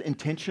he says,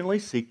 intentionally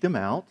seek them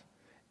out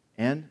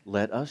and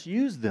let us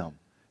use them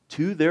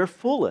to their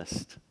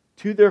fullest.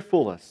 To their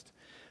fullest.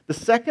 The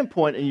second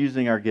point in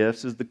using our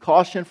gifts is the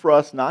caution for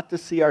us not to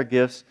see our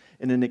gifts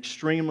in an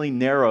extremely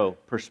narrow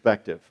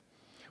perspective.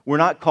 We're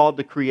not called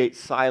to create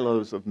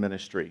silos of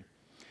ministry.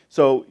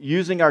 So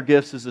using our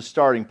gifts is a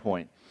starting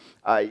point.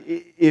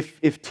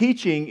 If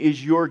teaching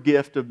is your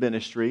gift of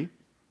ministry,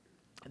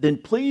 then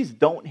please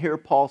don't hear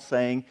Paul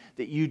saying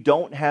that you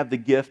don't have the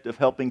gift of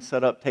helping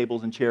set up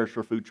tables and chairs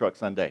for Food Truck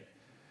Sunday.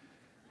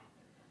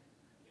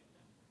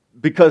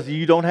 because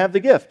you don't have the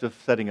gift of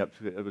setting up.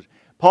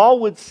 Paul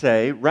would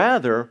say,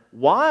 rather,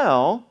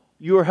 while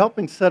you are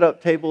helping set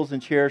up tables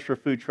and chairs for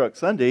Food Truck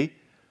Sunday,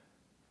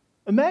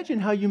 imagine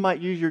how you might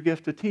use your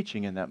gift of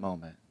teaching in that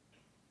moment.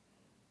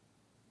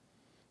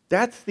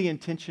 That's the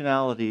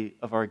intentionality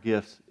of our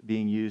gifts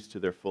being used to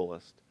their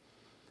fullest.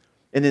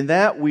 And in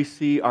that, we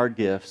see our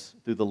gifts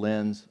through the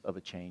lens of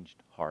a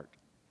changed heart.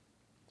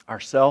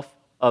 Ourself,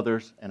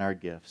 others, and our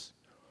gifts.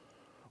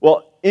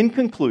 Well, in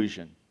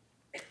conclusion,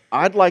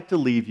 I'd like to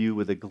leave you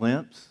with a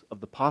glimpse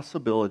of the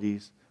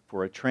possibilities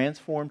for a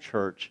transformed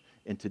church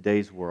in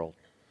today's world.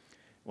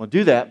 We'll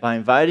do that by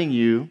inviting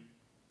you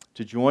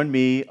to join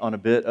me on a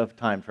bit of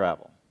time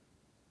travel.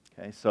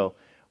 Okay, so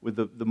with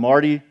the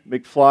Marty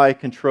McFly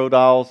control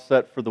dial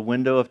set for the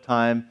window of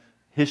time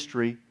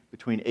history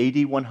between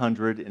AD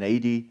 100 and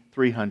AD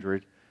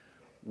 300,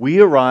 we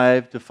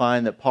arrive to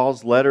find that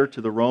Paul's letter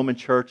to the Roman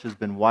church has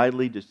been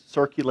widely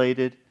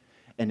circulated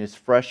and is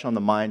fresh on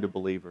the mind of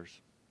believers.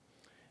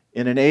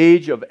 In an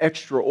age of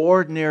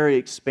extraordinary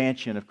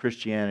expansion of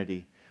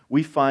Christianity,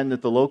 we find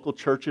that the local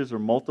churches are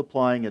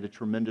multiplying at a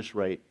tremendous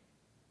rate.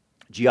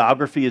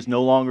 Geography is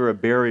no longer a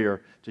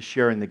barrier to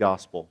sharing the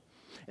gospel.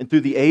 And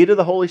through the aid of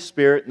the Holy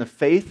Spirit and the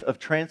faith of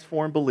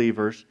transformed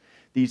believers,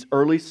 these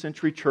early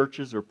century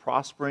churches are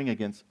prospering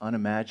against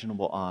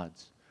unimaginable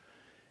odds.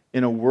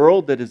 In a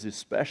world that is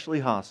especially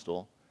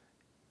hostile,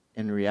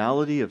 in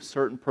reality of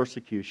certain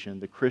persecution,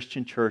 the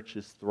Christian church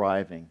is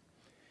thriving.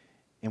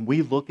 And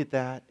we look at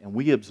that and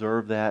we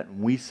observe that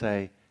and we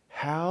say,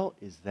 how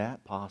is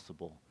that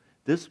possible?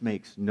 This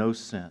makes no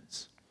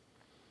sense.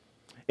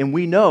 And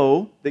we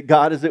know that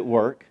God is at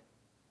work.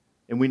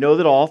 And we know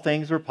that all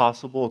things are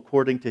possible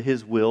according to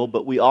His will,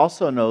 but we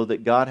also know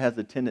that God has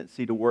a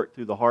tendency to work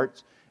through the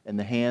hearts and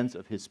the hands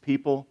of His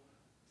people,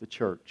 the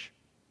church.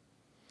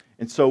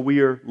 And so we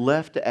are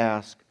left to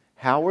ask,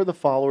 how are the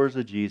followers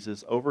of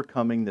Jesus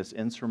overcoming this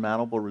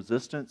insurmountable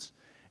resistance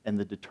and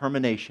the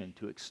determination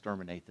to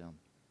exterminate them?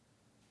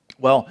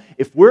 Well,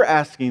 if we're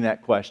asking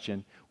that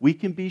question, we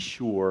can be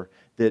sure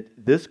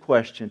that this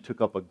question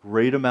took up a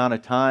great amount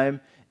of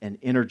time and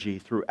energy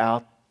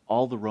throughout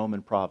all the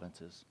Roman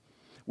provinces,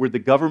 where the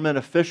government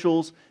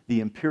officials, the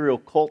imperial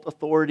cult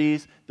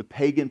authorities, the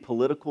pagan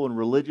political and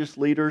religious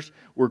leaders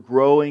were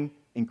growing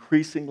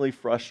increasingly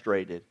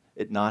frustrated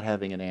at not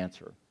having an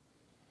answer.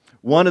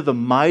 One of the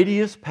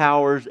mightiest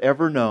powers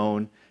ever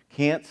known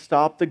can't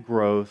stop the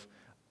growth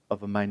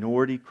of a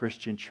minority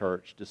Christian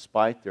church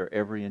despite their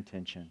every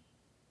intention.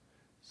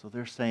 So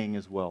they're saying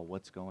as well,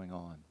 what's going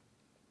on?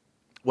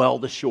 Well,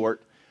 the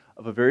short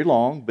of a very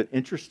long but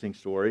interesting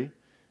story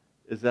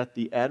is that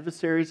the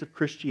adversaries of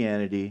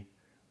Christianity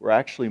were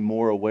actually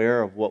more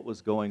aware of what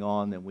was going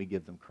on than we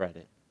give them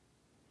credit.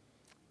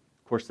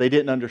 Of course, they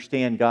didn't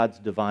understand God's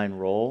divine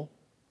role,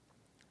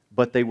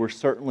 but they were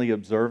certainly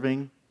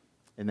observing,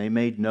 and they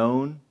made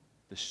known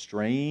the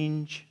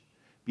strange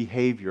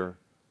behavior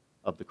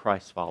of the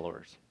Christ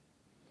followers.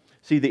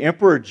 See, the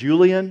Emperor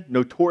Julian,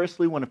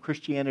 notoriously one of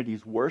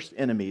Christianity's worst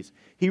enemies,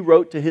 he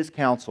wrote to his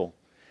council,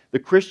 "The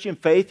Christian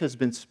faith has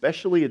been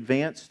specially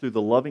advanced through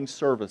the loving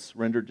service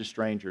rendered to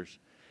strangers.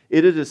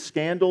 It is a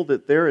scandal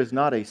that there is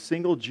not a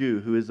single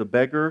Jew who is a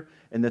beggar,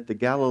 and that the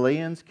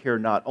Galileans care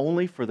not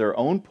only for their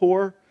own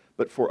poor,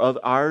 but for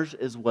ours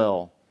as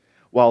well,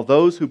 while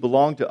those who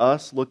belong to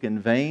us look in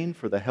vain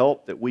for the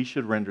help that we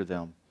should render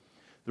them."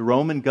 The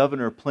Roman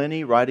governor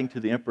Pliny, writing to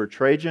the Emperor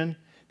Trajan,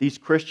 "These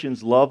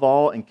Christians love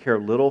all and care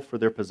little for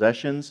their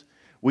possessions.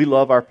 We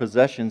love our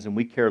possessions and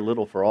we care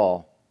little for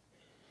all."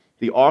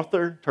 The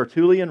author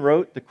Tertullian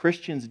wrote, "The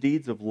Christians'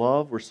 deeds of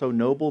love were so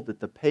noble that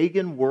the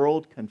pagan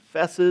world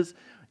confesses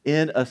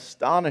in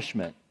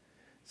astonishment.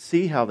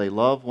 See how they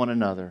love one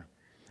another."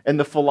 And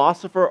the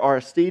philosopher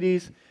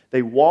Aristides,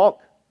 "They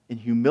walk in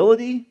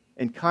humility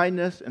and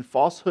kindness, and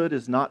falsehood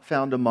is not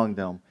found among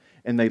them,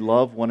 and they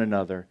love one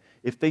another.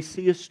 If they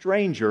see a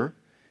stranger,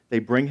 they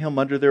bring him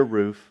under their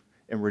roof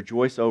and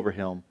rejoice over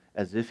him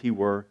as if he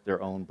were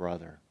their own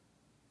brother."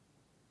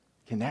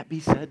 Can that be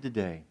said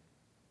today?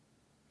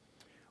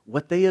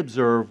 What they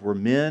observed were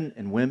men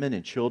and women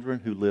and children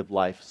who lived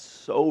life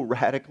so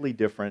radically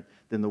different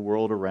than the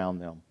world around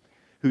them,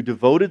 who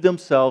devoted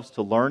themselves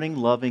to learning,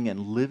 loving, and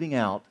living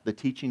out the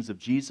teachings of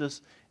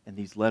Jesus and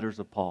these letters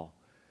of Paul,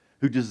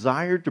 who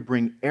desired to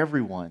bring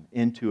everyone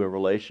into a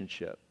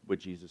relationship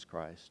with Jesus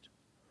Christ.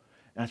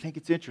 And I think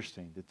it's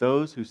interesting that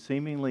those who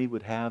seemingly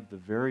would have the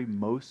very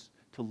most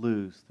to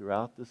lose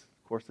throughout this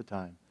course of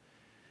time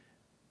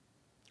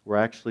were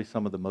actually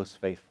some of the most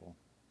faithful.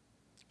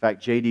 In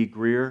fact, J.D.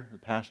 Greer, the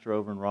pastor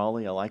over in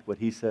Raleigh, I like what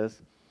he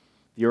says.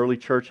 The early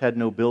church had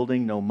no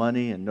building, no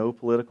money, and no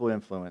political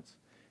influence,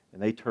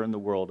 and they turned the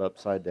world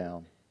upside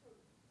down.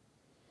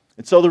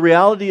 And so the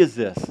reality is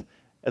this: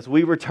 as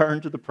we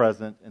return to the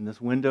present and this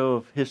window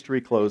of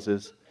history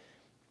closes,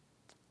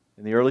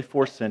 in the early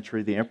 4th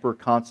century, the Emperor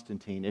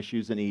Constantine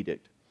issues an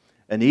edict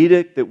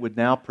that would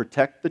now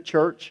protect the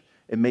church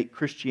and make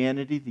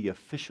Christianity the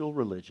official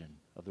religion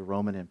of the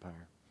Roman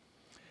Empire.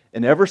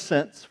 And ever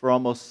since, for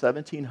almost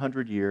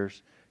 1,700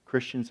 years,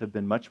 Christians have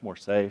been much more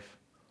safe,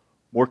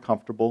 more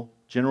comfortable,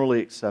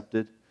 generally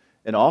accepted,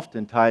 and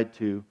often tied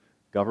to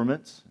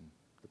governments and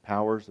the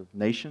powers of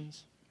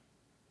nations.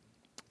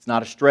 It's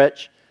not a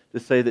stretch to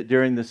say that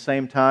during the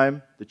same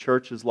time, the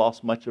church has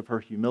lost much of her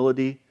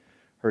humility,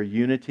 her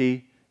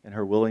unity, and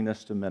her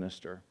willingness to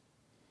minister.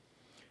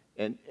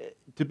 And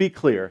to be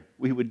clear,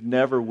 we would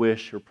never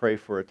wish or pray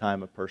for a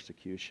time of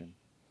persecution.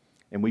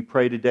 And we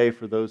pray today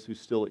for those who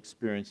still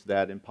experience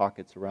that in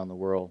pockets around the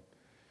world.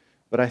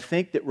 But I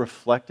think that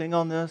reflecting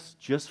on this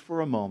just for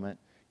a moment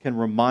can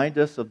remind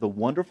us of the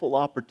wonderful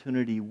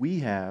opportunity we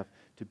have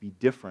to be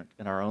different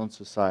in our own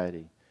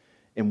society.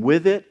 And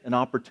with it, an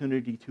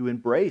opportunity to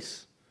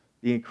embrace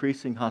the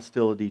increasing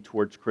hostility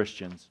towards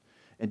Christians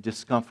and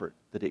discomfort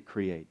that it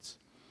creates.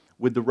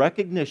 With the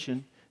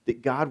recognition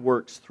that God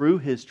works through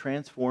His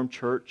transformed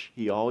church,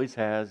 He always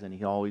has and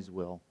He always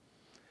will.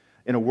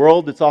 In a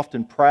world that's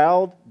often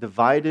proud,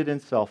 divided,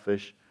 and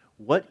selfish,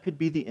 what could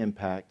be the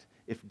impact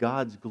if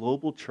God's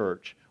global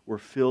church were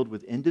filled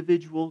with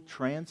individual,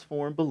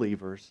 transformed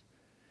believers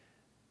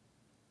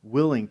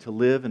willing to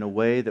live in a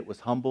way that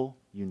was humble,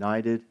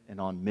 united, and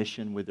on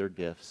mission with their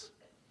gifts?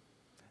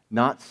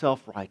 Not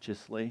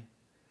self-righteously,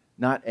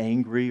 not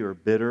angry or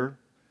bitter,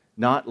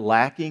 not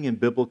lacking in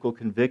biblical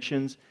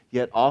convictions,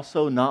 yet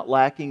also not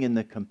lacking in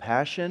the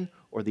compassion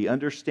or the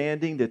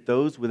understanding that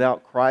those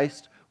without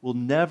Christ will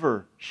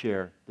never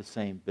share the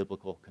same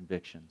biblical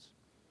convictions.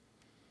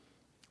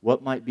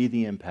 What might be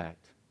the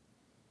impact?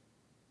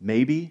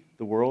 Maybe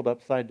the world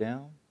upside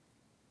down?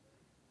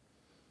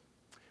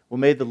 Well,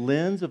 may the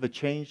lens of a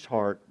changed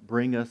heart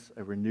bring us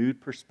a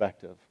renewed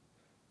perspective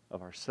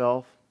of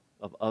ourselves,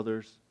 of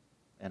others,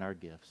 and our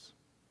gifts.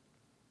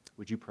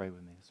 Would you pray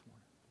with me this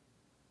morning?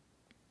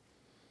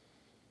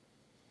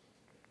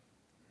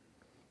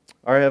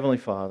 Our Heavenly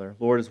Father,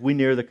 Lord, as we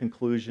near the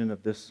conclusion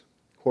of this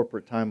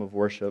corporate time of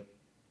worship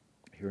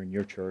here in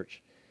your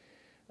church,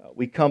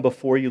 we come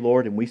before you,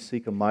 Lord, and we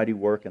seek a mighty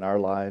work in our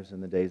lives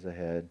in the days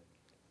ahead.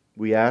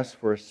 We ask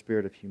for a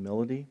spirit of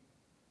humility,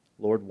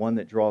 Lord, one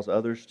that draws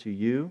others to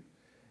you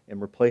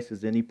and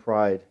replaces any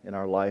pride in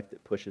our life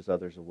that pushes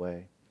others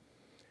away.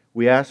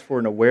 We ask for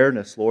an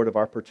awareness, Lord, of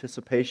our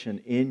participation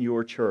in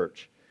your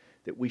church,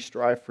 that we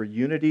strive for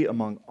unity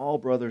among all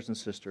brothers and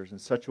sisters in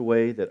such a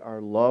way that our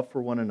love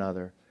for one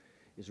another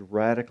is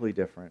radically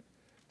different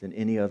than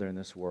any other in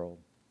this world.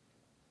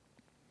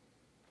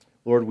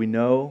 Lord, we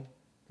know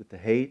that the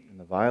hate and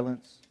the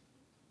violence,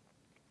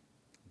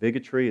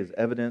 bigotry is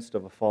evidenced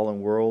of a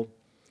fallen world,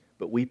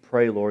 but we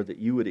pray, Lord, that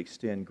you would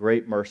extend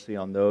great mercy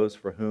on those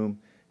for whom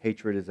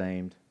hatred is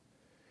aimed,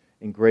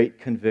 and great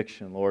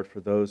conviction, Lord, for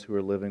those who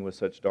are living with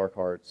such dark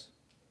hearts.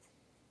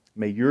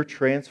 May your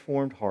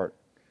transformed heart,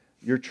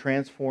 your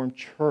transformed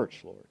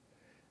church, Lord,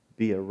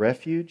 be a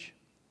refuge,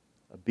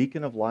 a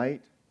beacon of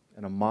light,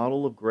 and a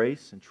model of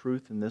grace and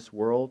truth in this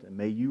world, and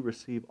may you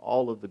receive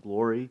all of the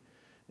glory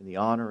and the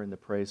honor and the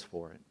praise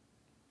for it.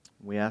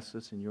 We ask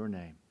this in your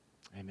name.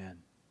 Amen.